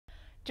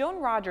Joan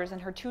Rogers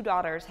and her two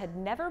daughters had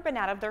never been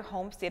out of their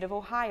home state of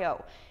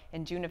Ohio.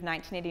 In June of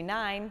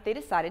 1989, they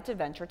decided to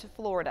venture to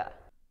Florida.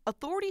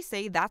 Authorities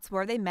say that's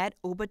where they met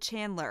Oba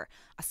Chandler,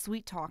 a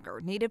sweet talker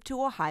native to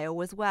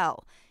Ohio as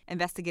well.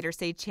 Investigators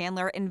say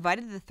Chandler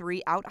invited the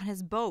three out on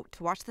his boat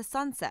to watch the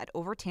sunset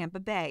over Tampa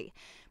Bay.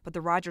 But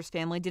the Rogers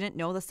family didn't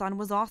know the sun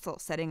was also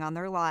setting on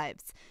their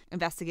lives.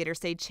 Investigators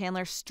say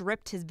Chandler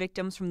stripped his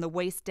victims from the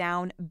waist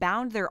down,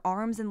 bound their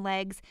arms and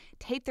legs,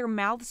 taped their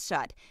mouths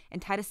shut,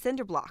 and tied a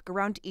cinder block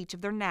around each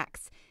of their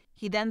necks.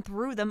 He then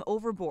threw them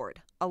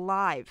overboard,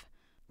 alive.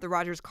 The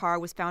Rogers car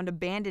was found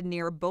abandoned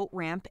near a boat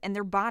ramp, and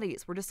their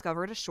bodies were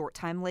discovered a short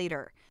time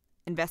later.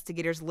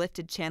 Investigators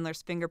lifted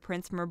Chandler's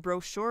fingerprints from a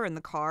brochure in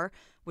the car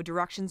with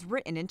directions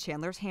written in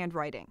Chandler's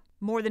handwriting.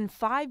 More than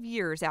 5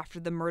 years after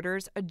the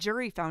murders, a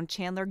jury found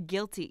Chandler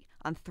guilty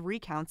on 3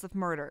 counts of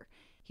murder.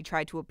 He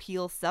tried to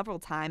appeal several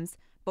times,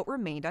 but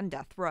remained on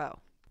death row.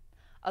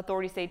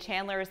 Authorities say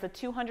Chandler is the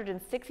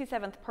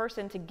 267th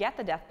person to get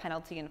the death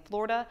penalty in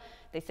Florida.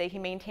 They say he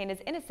maintained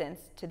his innocence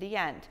to the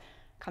end.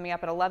 Coming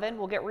up at 11,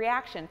 we'll get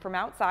reaction from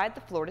outside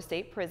the Florida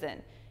State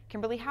Prison.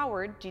 Kimberly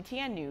Howard,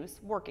 GTN News,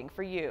 working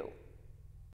for you.